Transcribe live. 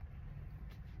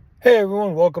Hey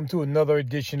everyone, welcome to another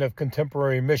edition of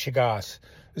Contemporary Michigas.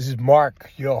 This is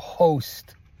Mark, your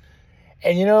host.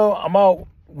 And I'm out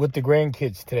with the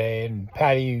grandkids today, and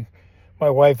Patty, my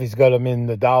wife, has got them in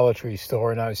the Dollar Tree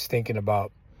store, and I was thinking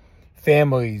about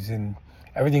families and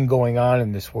everything going on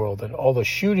in this world and all the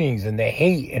shootings and the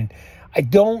hate. And I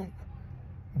don't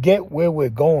get where we're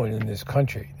going in this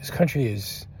country. This country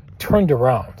is turned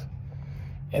around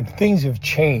and things have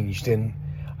changed, and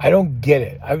I don't get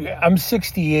it. I'm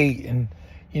 68, and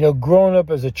growing up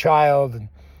as a child and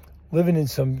living in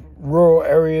some rural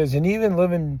areas and even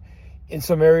living in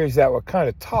some areas that were kind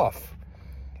of tough,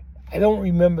 I don't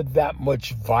remember that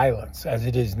much violence as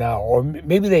it is now. Or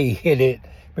maybe they hid it,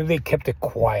 maybe they kept it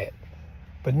quiet.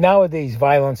 But nowadays,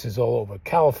 violence is all over.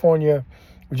 California,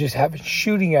 we're just having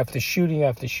shooting after shooting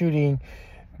after shooting.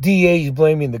 DA's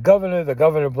blaming the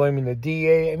governor blaming the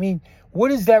DA. I mean, what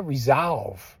does that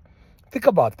resolve? Think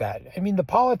about that. I mean, the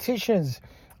politicians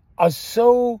are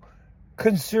so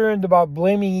concerned about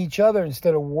blaming each other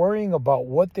instead of worrying about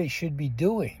what they should be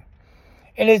doing.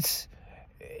 And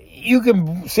you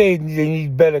can say they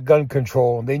need better gun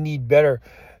control and they need better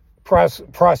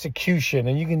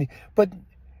prosecution, but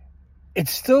it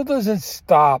still doesn't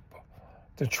stop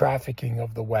the trafficking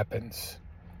of the weapons.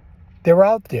 They're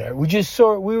out there. We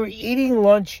were eating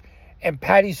lunch, and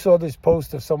Patty saw this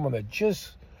post of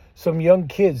some young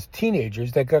kids,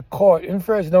 teenagers, that got caught in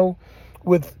Fresno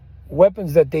with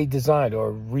weapons that they designed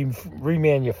or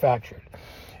remanufactured.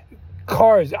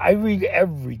 Cars, I read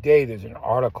every day there's an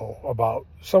article about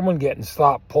someone getting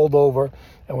stopped, pulled over,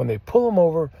 and when they pull them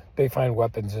over, they find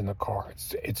weapons in the car.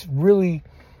 It's really,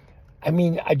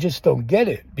 I just don't get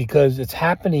it because it's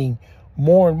happening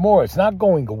more and more. It's not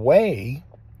going away.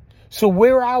 So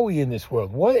where are we in this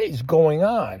world? What is going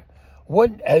on?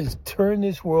 What has turned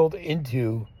this world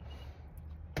into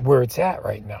where it's at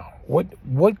right now?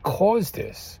 What caused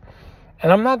this?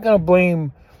 And I'm not going to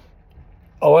blame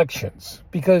elections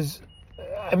because,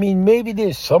 maybe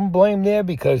there's some blame there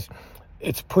because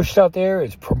it's pushed out there,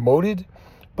 it's promoted.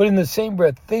 But in the same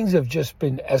breath, things have just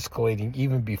been escalating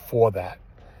even before that.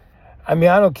 I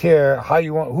don't care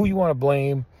who you want to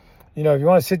blame. If you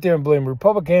want to sit there and blame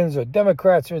Republicans or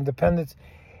Democrats or independents,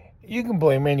 you can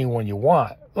blame anyone you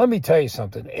want. Let me tell you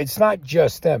something. It's not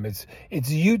just them. It's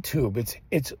YouTube.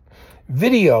 It's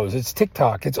videos. It's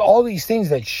TikTok. It's all these things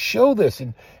that show this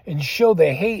and show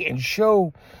the hate and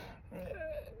show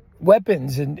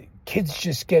weapons. And kids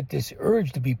just get this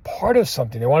urge to be part of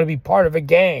something. They want to be part of a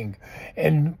gang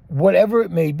and whatever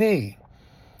it may be.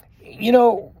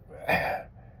 I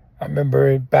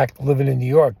remember back living in New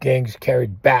York, gangs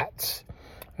carried bats,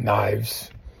 knives.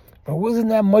 But it wasn't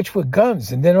that much with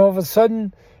guns. And then all of a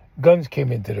sudden, guns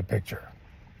came into the picture.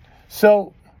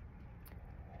 So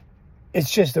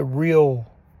it's just a real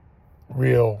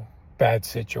bad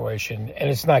situation.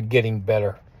 And it's not getting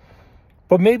better.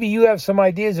 But maybe you have some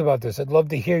ideas about this. I'd love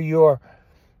to hear your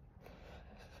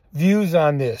views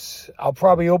on this. I'll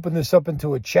probably open this up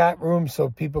into a chat room so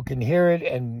people can hear it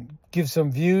and give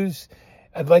some views.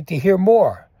 I'd like to hear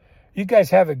more. You guys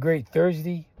have a great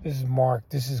Thursday. This is Mark.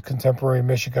 This is Contemporary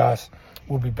Michigas.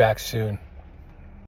 We'll be back soon.